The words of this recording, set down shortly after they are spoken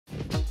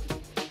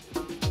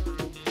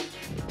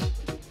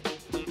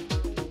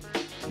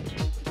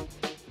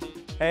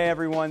Hey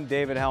everyone,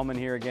 David Helman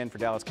here again for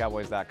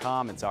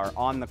DallasCowboys.com. It's our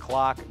On the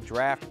Clock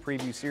draft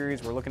preview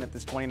series. We're looking at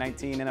this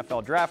 2019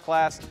 NFL draft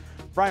class.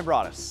 Bryan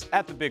Broaddus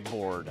at the big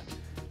board.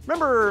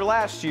 Remember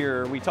last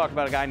year we talked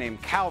about a guy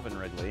named Calvin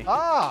Ridley?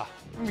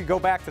 Let me go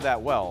back to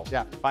that well.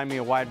 Yeah. Find me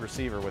a wide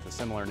receiver with a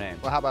similar name.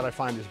 Well, how about I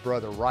find his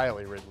brother,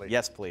 Riley Ridley?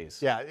 Yes, please.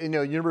 Yeah, you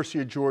know, University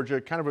of Georgia,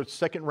 kind of a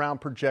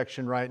second-round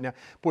projection right now.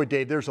 Boy,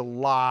 Dave, there's a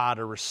lot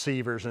of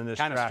receivers in this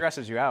draft. Kind of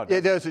stresses you out.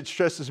 It does. It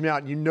stresses me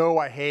out. You know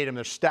I hate them.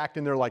 They're stacked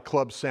in there like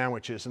club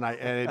sandwiches, and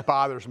it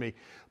bothers me.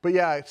 But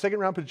yeah,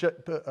 second-round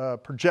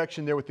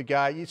projection there with the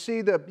guy. You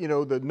see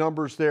the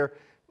numbers there.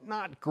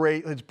 Not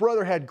great. His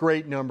brother had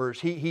great numbers.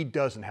 He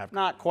doesn't have.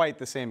 Not quite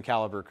the same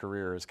caliber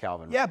career as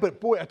Calvin. Yeah, but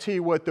boy, I tell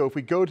you what though, if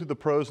we go to the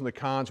pros and the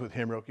cons with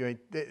him real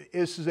quick,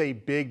 this is a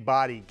big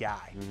body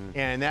guy.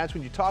 And that's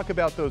when you talk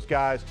about those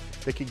guys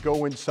that can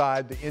go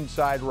inside, the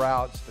inside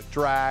routes, the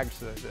drags,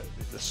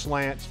 the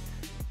slants.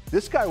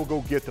 This guy will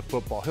go get the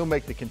football. He'll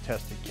make the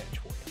contested catch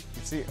for you.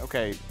 See,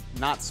 okay,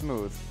 not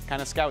smooth.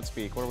 Kind of scout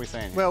speak. What are we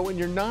saying here? Well, when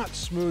you're not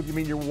smooth, I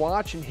mean, you're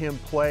watching him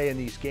play in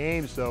these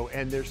games, though,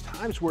 and there's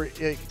times where,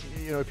 if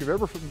you've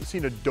ever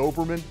seen a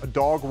Doberman, a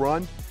dog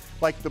run,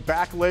 like the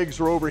back legs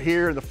are over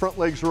here and the front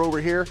legs are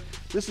over here.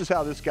 This is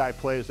how this guy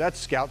plays. That's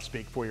scout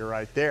speak for you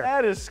right there.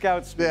 That is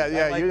scout speak.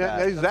 Yeah, I like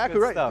that. Exactly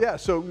right. Stuff. Yeah,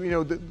 so,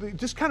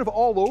 just kind of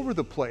all over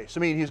the place. I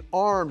memean, his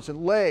arms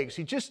and legs,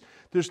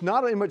 there's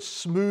not any much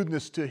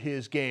smoothness to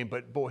his game,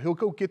 but boy, he'll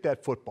go get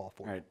that football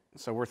for you. All right,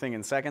 so we're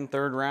thinking second,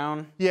 third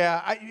round?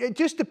 Yeah, it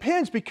just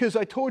depends because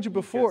I told you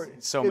before,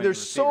 there's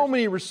so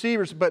many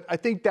receivers, but I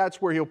think that's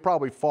where he'll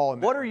probably fall in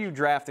that. What are you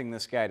drafting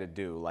this guy to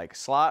do? Like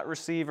slot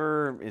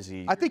receiver? Is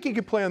he? I think he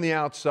could play on the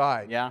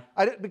outside. Yeah?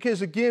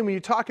 Because again, when you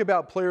talk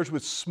about players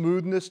with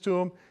smoothness to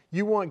them,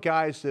 you want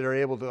guys that are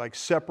able to like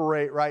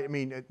separate, right? I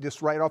mean,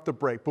 just right off the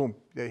break, boom,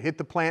 they hit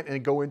the plant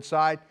and go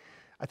inside.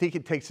 I think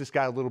it takes this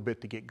guy a little bit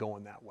to get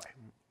going that way.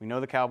 We know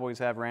the Cowboys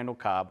have Randall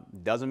Cobb.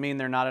 Doesn't mean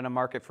they're not in a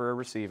market for a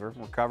receiver.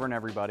 We're covering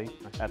everybody.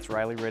 That's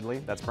Riley Ridley.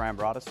 That's Bryan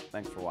Broaddus.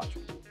 Thanks for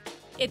watching.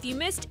 If you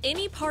missed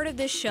any part of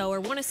this show or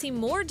want to see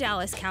more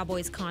Dallas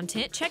Cowboys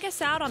content, check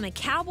us out on the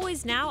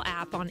Cowboys Now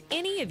app on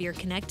any of your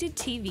connected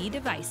TV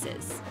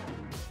devices.